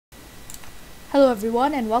Hello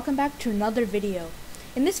everyone and welcome back to another video.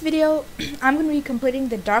 In this video, I'm going to be completing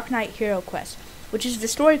the Darknight Hero quest, which is the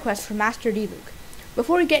story quest for Master Diluc.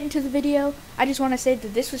 Before we get into the video, I just want to say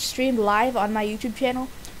that this was streamed live on my YouTube channel,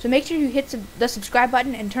 so make sure you hit the subscribe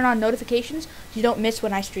button and turn on notifications so you don't miss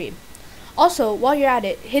when I stream. Also, while you're at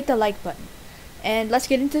it, hit the like button. And let's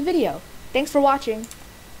get into the video. Thanks for watching.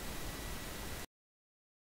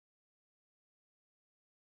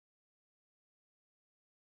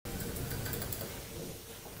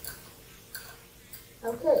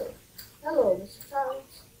 Okay. Hello, Mr.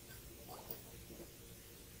 Charles.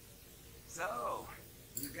 So,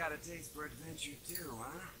 you got a taste for adventure too,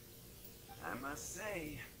 huh? I must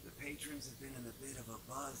say, the patrons have been in a bit of a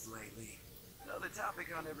buzz lately. Though the topic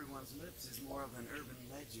on everyone's lips is more of an urban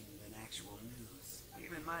legend than actual news.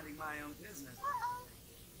 Even minding my own business. Uh-oh.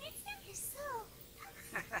 It's not your soul.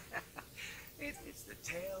 It's the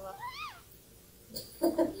tale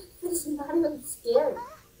of... It's not even scary.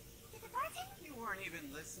 Did the bartender? You weren't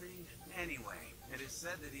even listening. Anyway, it is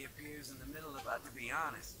said that he appears in the middle about to be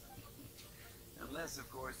honest. Unless, of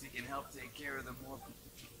course, he can help take care of the more...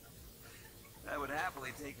 I would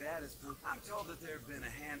happily take that as proof. I'm told that there have been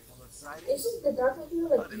a handful of sightings. Isn't the Darknight Hero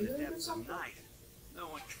like But in the demons or depths of something? night, no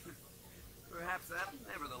one... Perhaps that,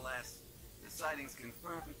 nevertheless, the sightings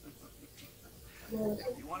confirm. No.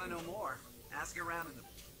 If you want to know more, ask around in the...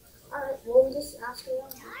 Alright, well, we just ask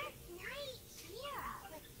around. Darknight Hero.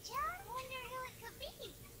 But just wonder who it could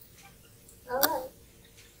be. Alright.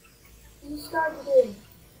 You started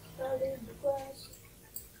the quest.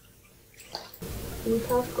 You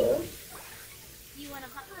talk good? You want to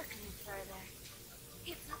look any further?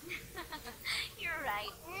 It's... You're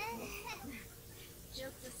right.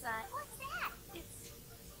 Jokes aside. What's that? It's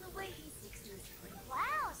the way he sticks to his plan.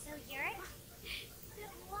 Wow, so you're...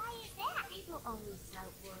 Why is that? People only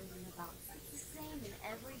start worrying about it's the same in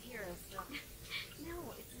every hero story. No,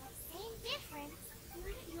 it's not the same difference.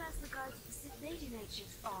 Why don't you ask the guards at the sick they do night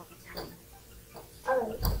shifts all the time?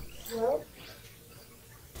 Alright. Well,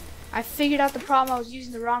 I figured out the problem. I was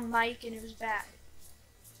using the wrong mic and it was bad.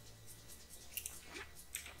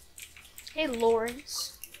 Hey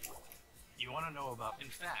Lawrence. You want to know about... In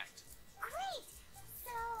fact... Great!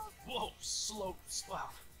 So... Whoa, slow... Wow.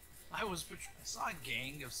 I saw a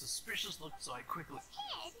gang of suspicious looks, so I quickly...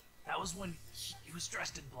 Kid? That was when he was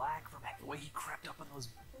dressed in black from the way he crept up on those...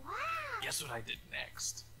 Wow! Guess what I did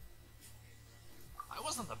next? I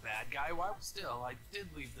wasn't the bad guy, why still, I did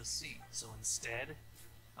leave the scene. So instead,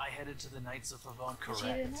 I headed to the Knights of Favon. Is he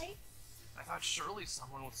the Correct. knight? I thought surely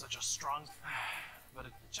someone with such a strong... But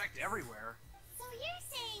it checked everywhere. So you're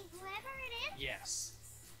saying whoever it is? Yes.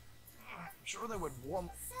 I'm sure they would warm...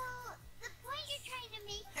 So, the point you're trying to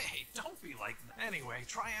make... Hey, don't be like that. Anyway,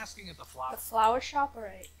 try asking at the The flower... flower shop?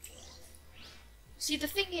 Alright. See, the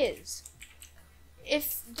thing is,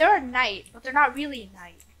 if they're a knight, but they're not really a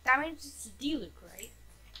knight, that means it's Diluc, right?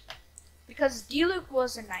 Because Diluc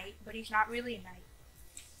was a knight, but he's not really a knight.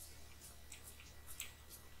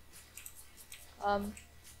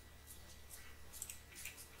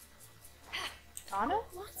 Donna?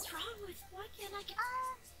 What's wrong with... Why can't I get...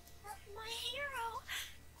 my hero!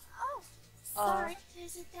 Oh, sorry.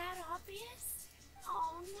 Is it that obvious?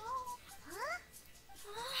 Oh, no. Huh?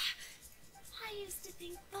 I used to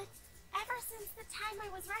think, but ever since the time I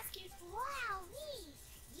was rescued... Wow, me!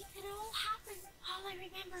 It all happened. All I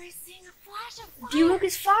remember is seeing a flash of fire. Diluc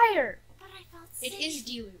is fire! But I felt It safe. is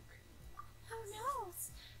Diluc. Who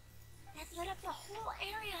knows? That lit up the whole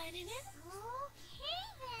area in an instant. Okay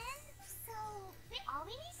then. So, all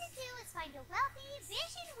we need to do is find a wealthy,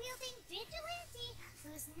 vision-wielding vigilante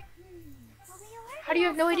who's... Well, the alert How do you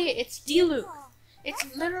have no bells idea? don't It's Diluc. signal. It's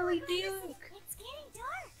Let's literally look around and Diluc. see. It's getting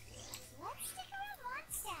dark. Let's stick around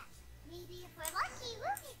Mondstadt. Maybe if we're lucky,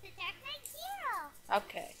 we'll meet the Darknight Hero.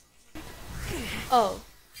 Okay. Oh.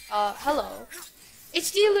 Hello.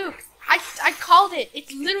 It's Diluc! I called it!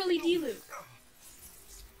 It's literally Diluc.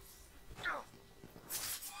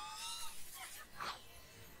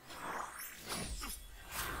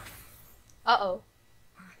 Uh-oh.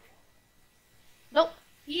 Nope.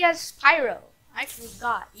 He has Pyro. I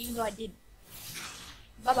forgot, even though I didn't.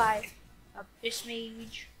 Bye-bye. Abyss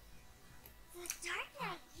Mage. The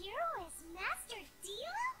Darknight Hero is Master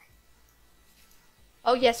Diluc?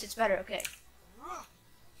 Oh yes, it's better, okay.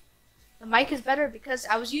 The mic is better because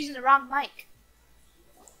I was using the wrong mic.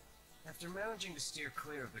 After managing to steer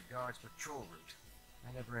clear of the guard's patrol route,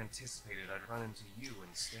 I never anticipated I'd run into you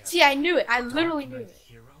instead. See, I knew it. I literally knew Darknight it.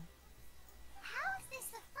 Hero? How is this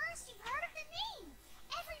the first you've heard of the name?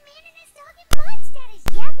 Every man and his dog in Mondstadt is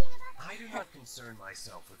yapping about... I do not concern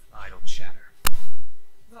myself with idle chatter.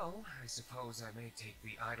 Though, I suppose I may take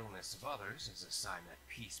the idleness of others as a sign that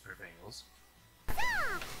peace prevails.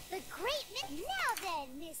 Ah, the great Now then,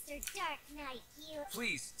 Mr. Dark Knight Hero.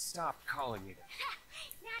 Please stop calling me that.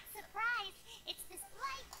 Not surprised. It's this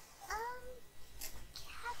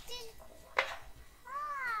Captain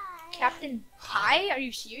Pie. Captain Pie? Are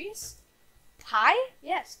you serious? Pie?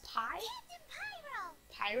 Yes, Pie? Captain Pyro.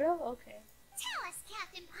 Pyro? Okay. Tell us,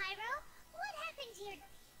 Captain Pyro, what happened here?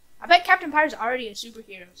 I bet Captain Pyro's already a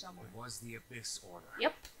superhero somewhere. It was the Abyss Order.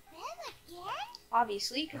 Yep, Them again?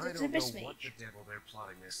 obviously, because I it's an don't know Abyss what Mage. the devil they're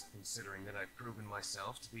plotting this, considering that I've proven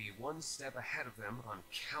myself to be one step ahead of them on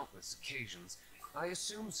countless occasions. I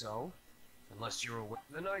assume so. Unless you're aware.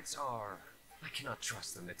 The Knights are... I cannot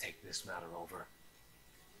trust them to take this matter over.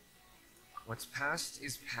 What's past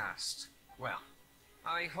is past. Well,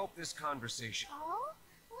 I hope this conversation... Oh?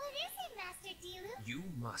 What is it, Master Diluc? You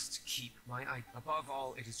must keep my eye. Above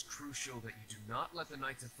all, it is crucial that you do not let the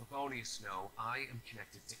Knights of Favonius know I am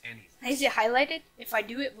connected to anything. Is it highlighted? If I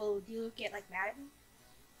do it, will Diluc get like mad at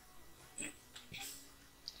me?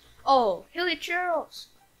 Oh, Hilly Churros!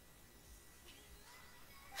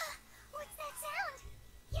 What's that sound?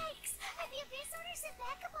 Yikes! Are the Abyss Order sent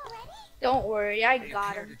back up already? Don't worry, I They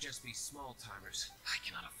got appear him. to just be small timers. I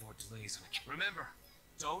cannot afford delays on it. Remember,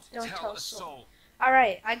 don't Don't tell tell a soul. soul.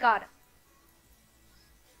 Alright, I got him.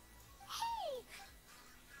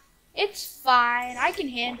 Hey! It's fine, I can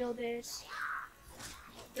handle this.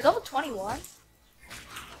 You're level 21?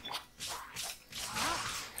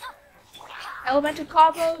 Elemental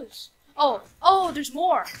combos! Oh, there's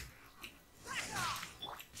more!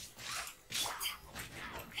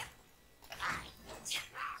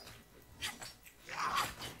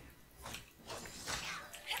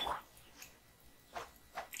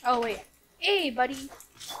 Oh wait. Hey, buddy.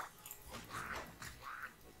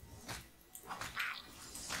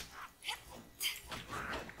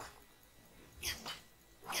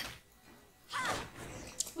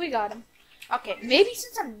 We got him. Okay, maybe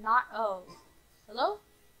since I'm not... Oh. Hello?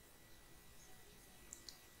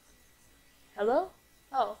 Hello?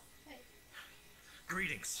 Oh. Hey.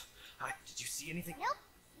 Greetings. Did you see anything? Nope.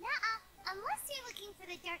 Nuh-uh. Unless you're looking for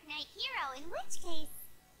the Dark Knight Hero, in which case...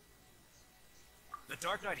 The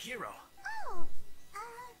Darknight Hero. Oh,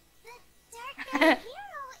 the Dark Knight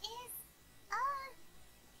Hero is,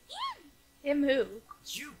 him. Him who?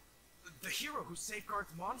 You? The hero who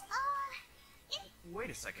safeguards monsters? It, Wait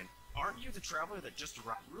a second. Aren't you the traveler that just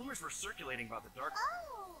arrived? Rumors were circulating about the dark...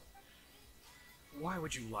 oh. Why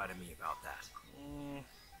would you lie to me about that?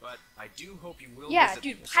 But I do hope you will Yeah, visit.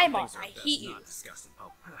 dude, Some Paimon, things are I best hate you. not discussed in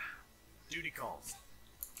public. Duty calls.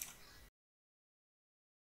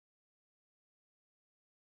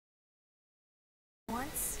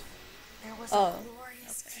 Once, there was Oh, a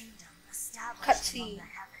glorious okay. kingdom established Cutscene. among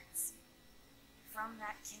the heavens. From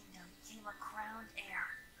that kingdom came a crowned heir,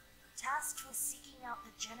 tasked with seeking out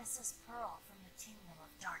the Genesis Pearl from the kingdom of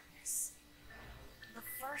darkness. The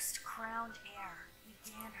first crowned heir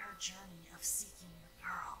began her journey of seeking the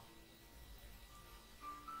pearl.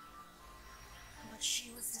 But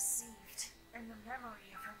she was deceived, and the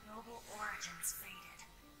memory of her noble origins faded.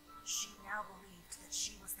 She now believed that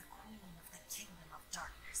she was the queen of the kingdom of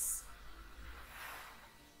darkness.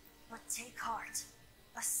 But take heart.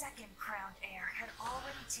 A second crowned heir had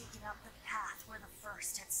already taken up the path where the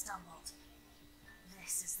first had stumbled.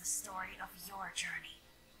 This is the story of your journey,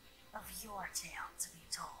 of your tale to be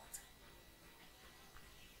told.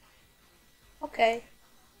 Okay.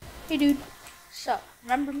 Hey, dude. So,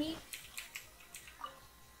 remember me?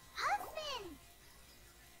 Husband!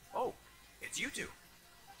 Oh, it's you two.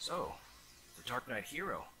 So, the Darknight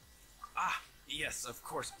Hero. Ah, yes, of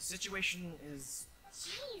course. Situation is...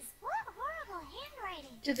 Jeez, what horrible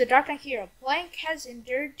handwriting. To the Dark Knight Hero. Blank has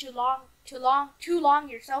endured too long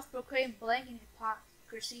your self-proclaimed blank in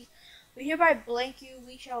hypocrisy. We hereby blank you.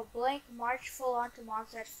 We shall blank march full on to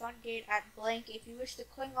Mondstadt's front gate at blank. If you wish to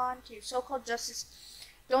cling on to your so-called justice,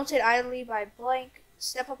 don't sit idly by blank.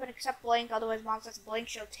 Step up and accept blank, otherwise Mondstadt's blank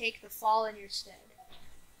shall take the fall in your stead.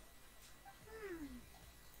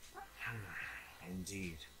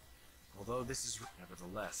 Indeed. Although this is...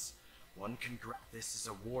 Nevertheless, one can... This is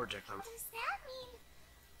a war declaration. Does that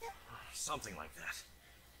mean... Something like that.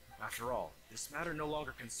 After all, this matter no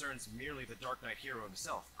longer concerns merely the Darknight Hero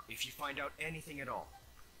himself, if you find out anything at all.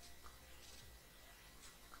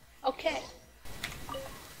 Okay.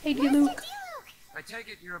 Hey, Master Diluc. Diluc! I take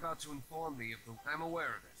it you're about to inform me of the... I'm aware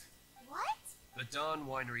of it. What? The Dawn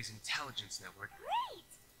Winery's intelligence network. Great!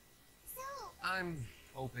 So, I'm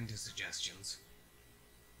open to suggestions.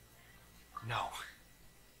 No.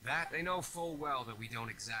 That they know full well that we don't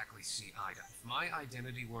exactly see eye to. If my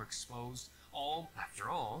identity were exposed, After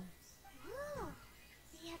all, Ooh,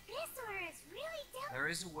 the Abyss Order is really down. there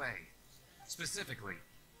is a way. Specifically,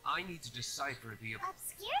 I need to decipher the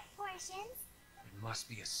Obscure portions. It must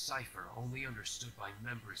be a cipher only understood by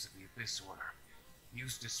members of the Abyss Order,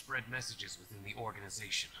 used to spread messages within the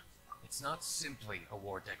organization. It's not simply a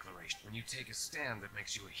war declaration. When you take a stand that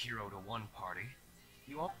makes you a hero to one party,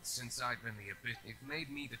 since I've been the Abyss, it made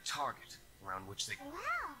me the target around which they...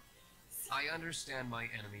 Wow. I understand my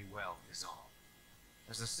enemy well, is all.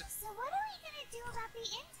 There's a So what are we gonna do about the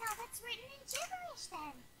intel that's written in gibberish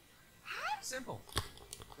then? simple.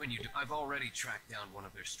 When you do, I've already tracked down one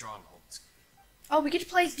of their strongholds. Oh, we get to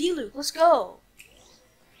play as D-Luke. Let's go.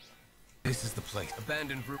 This is the place.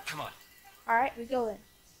 Abandoned group. Come on. Alright, we go in.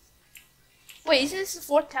 Wait, is this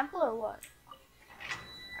the 4th temple or what?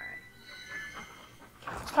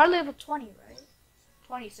 Alright. It's probably level 20, right?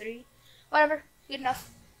 23. Whatever. Good enough.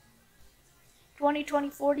 20, 20,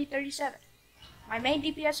 40, 37. My main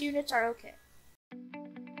DPS units are okay.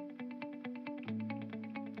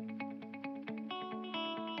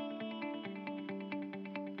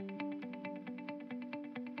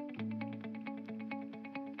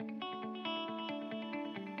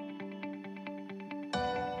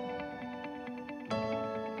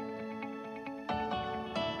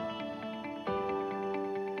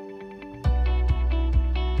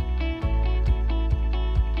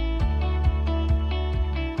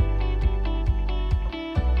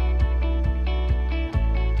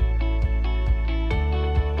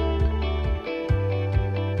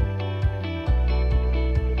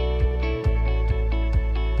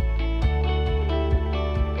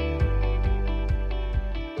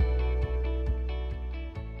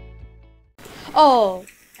 Oh,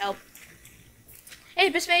 help. Hey,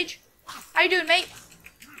 Abyss Mage. How you doing, mate?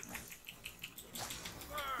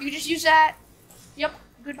 You can just use that. Yep.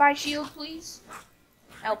 Goodbye shield, please.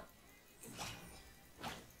 Help.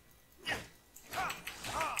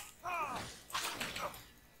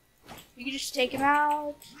 You can just take him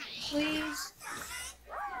out, please.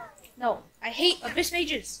 No, I hate Abyss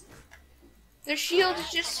Mages. Their shield is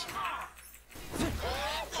just...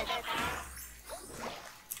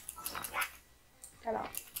 Cut out.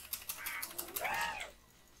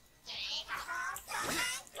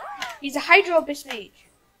 He's a Hydro Abyss Mage.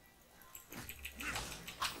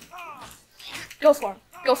 Go for him.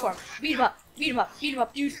 Go for him. Beat him up. Beat him up. Beat him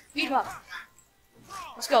up, dude. Beat him up.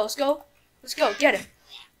 Let's go. Let's go. Let's go. Get him.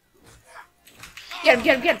 Get him.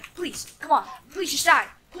 Get him. Get him. Please. Come on. Please just die.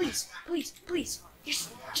 Please. Please. Please.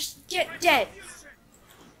 Just get dead.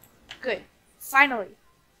 Good. Finally.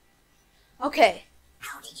 Okay.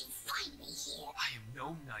 How did you find me here? I am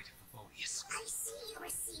no Knight of Favonius. I see you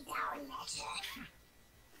received our letter.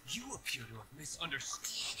 You appear to have misunderstood.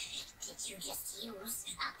 Did you just use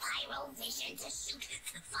a pyro vision to shoot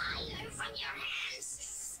fire from your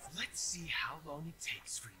hands? Let's see how long it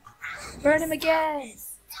takes for you. Burn him again.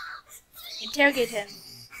 Interrogate him.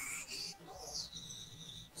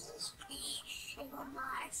 They will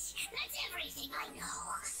march. That's everything I know.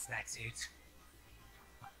 That's it.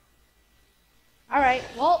 Alright,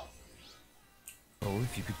 well. Oh,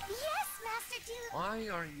 if you could. Yes, Master Duke. Why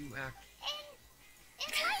are you acting?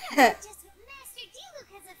 And I know just Master Duke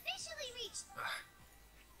has officially reached.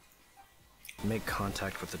 Make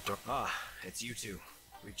contact with the door. Ah, it's you two.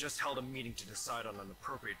 We've just held a meeting to decide on an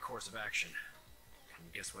appropriate course of action. Can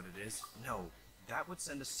you guess what it is? No, that would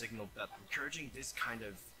send a signal that encouraging this kind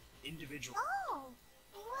of individual. Oh,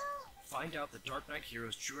 well, Find out the Darknight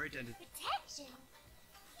Hero's true identity. protection.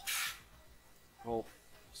 Well,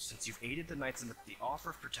 since you've aided the Knights in the offer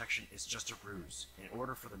of protection is just a ruse, in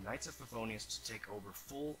order for the Knights of Favonius to take over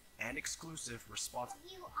full and exclusive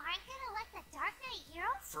responsibility. You aren't gonna let the Dark Knight Hero?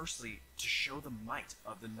 Firstly, to show the might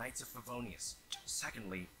of the Knights of Favonius.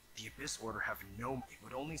 Secondly, the Abyss Order have no... It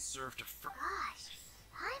would only serve to... Gosh,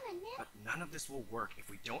 I'm a new. But none of this will work if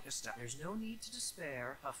we don't establish... There's no need to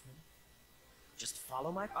despair, Huffman. Just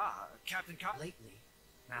follow my... Captain Cop... Lately,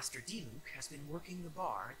 Master D-Luke has been working the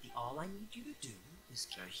bar. All I need you to do is...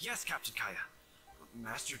 yes, Captain Kaya.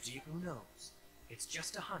 Master D... Who knows? It's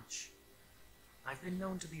just a hunch. I've been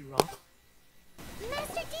known to be wrong.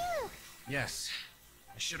 Master Duke! Yes.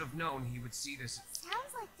 I should have known he would see this.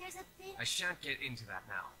 Sounds like there's a big. I shan't get into that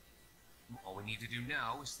now. All we need to do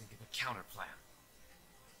now is think of a counter plan.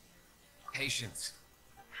 Patience.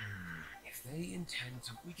 If they intend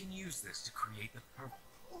to, we can use this to create the perfect.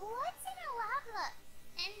 What's an alabla?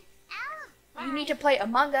 An alibi? You need to play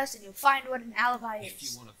Among Us and you'll find what an alibi If you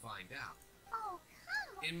is. want to find out. Oh,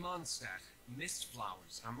 come on. In Mondstadt, mist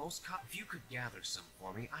flowers are most If you could gather some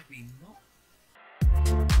for me, I'd be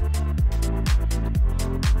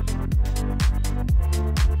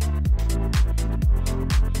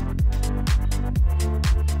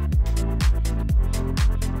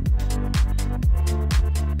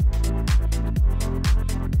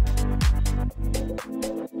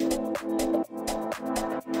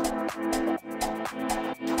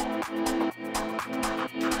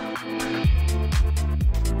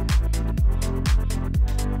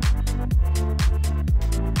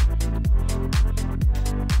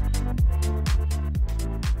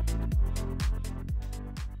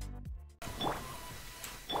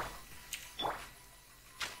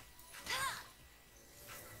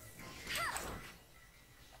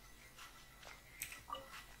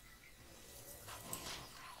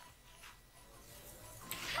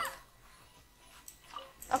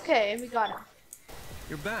Okay, we got him.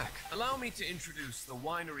 You're back. Allow me to introduce the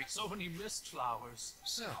winery. So many mist flowers.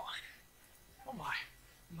 So, Oh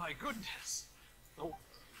my goodness. Oh,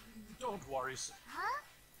 don't worry, sir.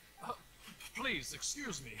 Huh? Please,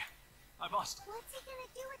 excuse me. I must. What's he gonna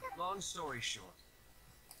do with the... long story short.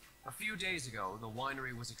 A few days ago, the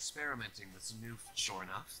winery was experimenting with some new... Sure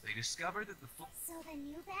enough, they discovered that the... So the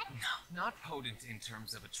new bed? No, not potent in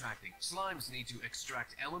terms of attracting. Slimes need to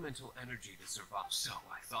extract elemental energy to survive. So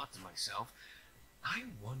I thought to myself, I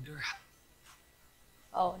wonder how...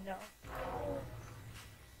 Oh no.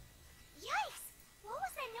 Yikes! What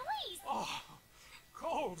was that noise? Oh,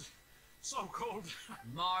 cold. So cold.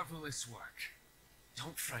 Marvelous work.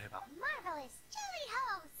 Don't fret about... Marvelous! Jelly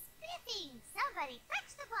ho! Spiffing! Somebody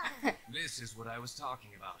fetch the bottle! This is what I was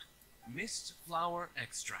talking about. Mist flower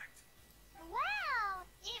extract. Wow!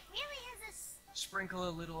 It really has a... Sprinkle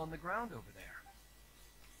a little on the ground over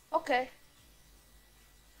there. Okay.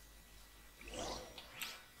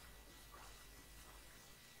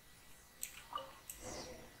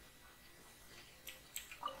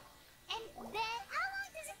 And then, how long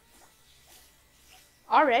does it...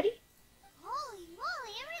 Already? Holy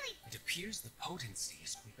moly, it really... It appears the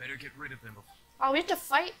potencies. We better get rid of them before... Oh, we have to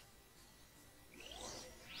fight?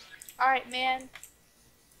 Alright, man.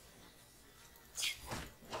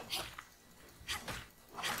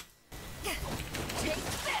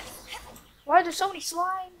 Why are there so many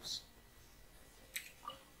slimes?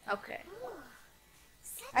 Okay.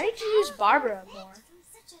 I need to use Barbara more. Alright.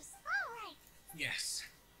 Yes.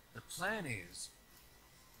 The plan is...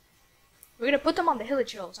 We're gonna put them on the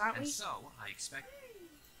Hillage Hills, aren't And we? so, I expect...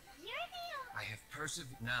 You're the... I have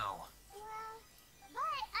persevered now. Well,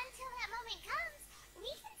 but until that moment comes, we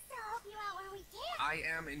can still help you out where we can. I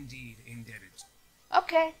am indeed indebted.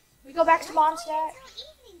 Okay. We go back to Mondstadt. Until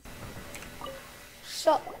evening.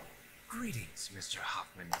 So, Greetings, Mr.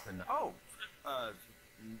 Hoffman. Oh,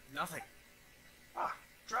 nothing. Ah,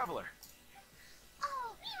 traveler.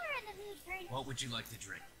 Oh, we were in the mood for... What would you like to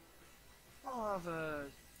drink? I'll have a...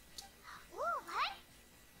 Ooh, what?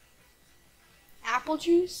 apple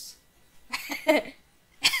juice? Aw, well,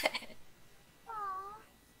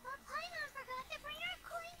 Paimon forgot to bring our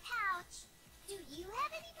coin pouch. Do you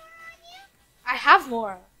have any more on you? I have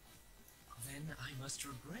more. Then I must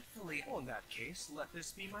regretfully... Well, in that case, let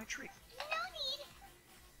this be my treat. No need.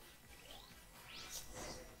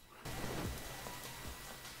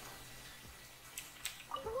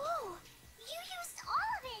 Whoa, you used all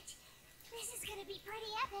of it. This is gonna be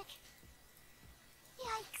pretty epic.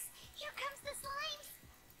 Yikes, here comes the slimes.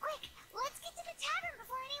 Quick, let's get to the tavern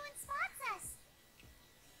before anyone spots us.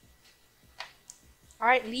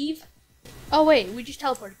 Alright, leave. Oh wait, we just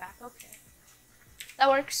teleported back. Okay. That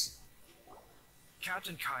works.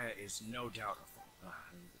 Captain Kaya is no doubt...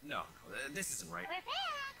 no, this isn't right. We're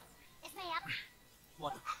back. It's me up.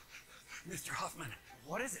 What? Mr. Hoffman,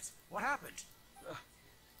 what is it? What happened?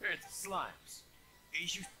 It's slimes.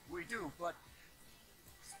 We do, but...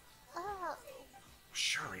 Oh,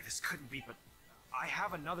 Surely this couldn't be, but... I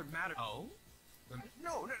have another matter... Oh?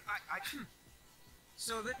 No, I...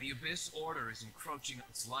 So that the Abyss Order is encroaching...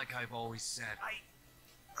 It's like I've always said.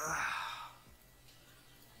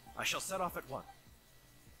 I shall set off at once.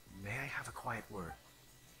 May I have a quiet word?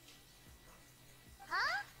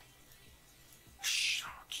 huh? Shh,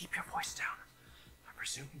 keep your voice down. I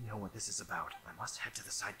presume you know what this is about. I must head to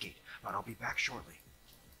the side gate, but I'll be back shortly.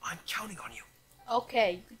 I'm counting on you.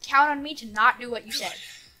 Okay, you can count on me to not do what you said.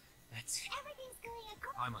 That's it. Everything's going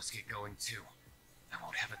according. I must get going too. I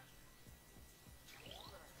won't have it.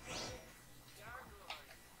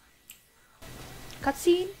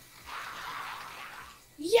 Cutscene?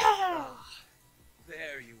 Yeah!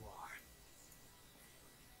 There you are.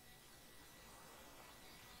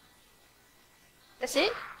 That's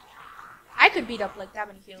it? I could beat up like that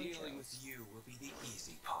many healing Dealing trolls. with you will be the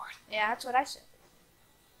easy part. Yeah, that's what I said.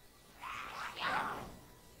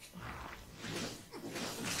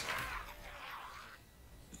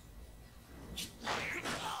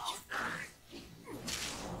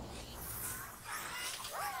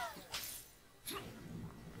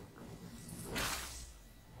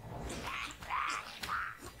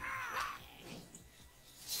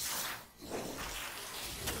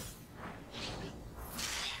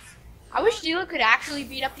 I wish Dilo could actually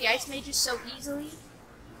beat up the ice mages so easily.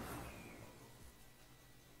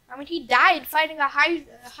 I mean, he died fighting a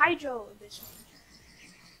hydro this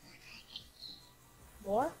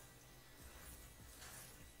one. More?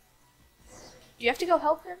 Do you have to go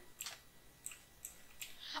help him?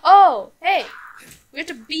 Oh, hey! We have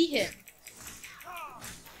to beat him.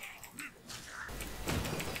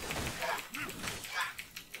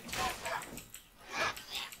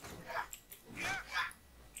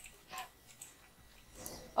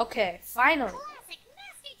 Okay, finally. Classic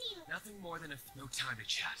Master Deal. Nothing more than no time to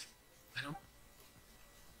chat. I don't.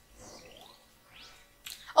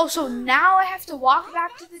 Oh, so now I have to walk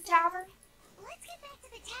back to the tavern? Let's get back to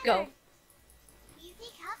the tavern. Go. You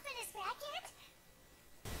think Huffman is back yet?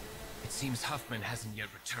 It seems Huffman hasn't yet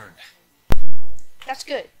returned. That's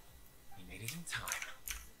good. He made it in time.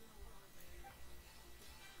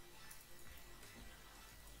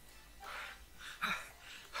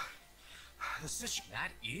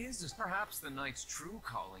 That is perhaps the knight's true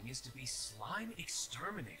calling is to be slime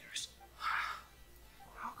exterminators.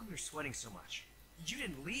 How come you're sweating so much? You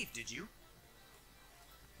didn't leave, did you?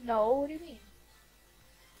 No, what do you mean?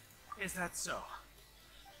 Is that so?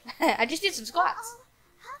 I just did some squats. Oh,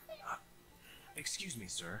 Huffman. Excuse me,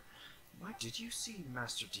 sir. Why did you see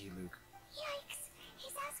Master D. Luke? Yikes.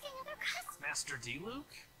 He's asking other customers. Master D.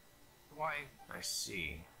 Luke? Why, I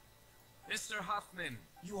see. Mr. Huffman,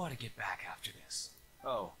 you ought to get back after this.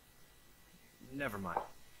 Oh. Never mind.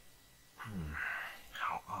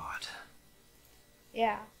 How odd.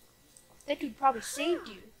 Yeah. That dude probably saved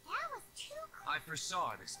you. That was too cool. I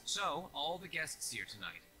foresaw this. So, all the guests here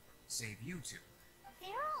tonight, save you two.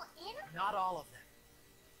 They're all in. Not all of them.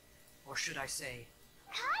 Or should I say,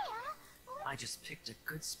 Kaya? I just picked a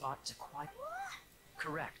good spot to quiet. What?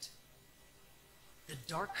 Correct. The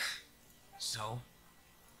dark. So,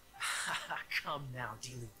 Come now,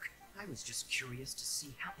 D-Luke. I was just curious to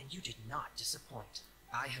see how, and you did not disappoint.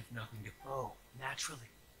 I have nothing to. Oh, naturally.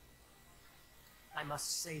 I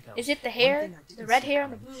must say though. Is it the one hair? thing I didn't The red see hair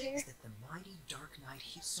and the coming blue hair? is that the mighty Darknight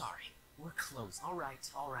Hero. Sorry, we're close. All right,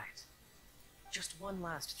 all right. Just one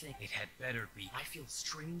last thing. It had better be. I feel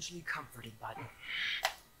strangely comforted by them.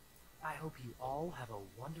 I hope you all have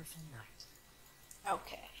a wonderful night.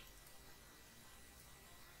 Okay.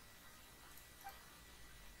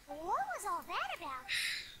 What was all that about?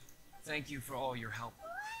 Thank you for all your help.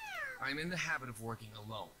 Wow. I'm in the habit of working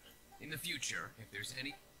alone. In the future, if there's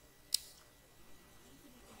any.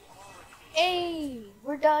 Hey,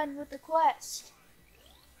 we're done with the quest.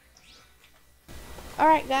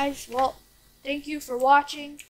 Alright guys, well, thank you for watching.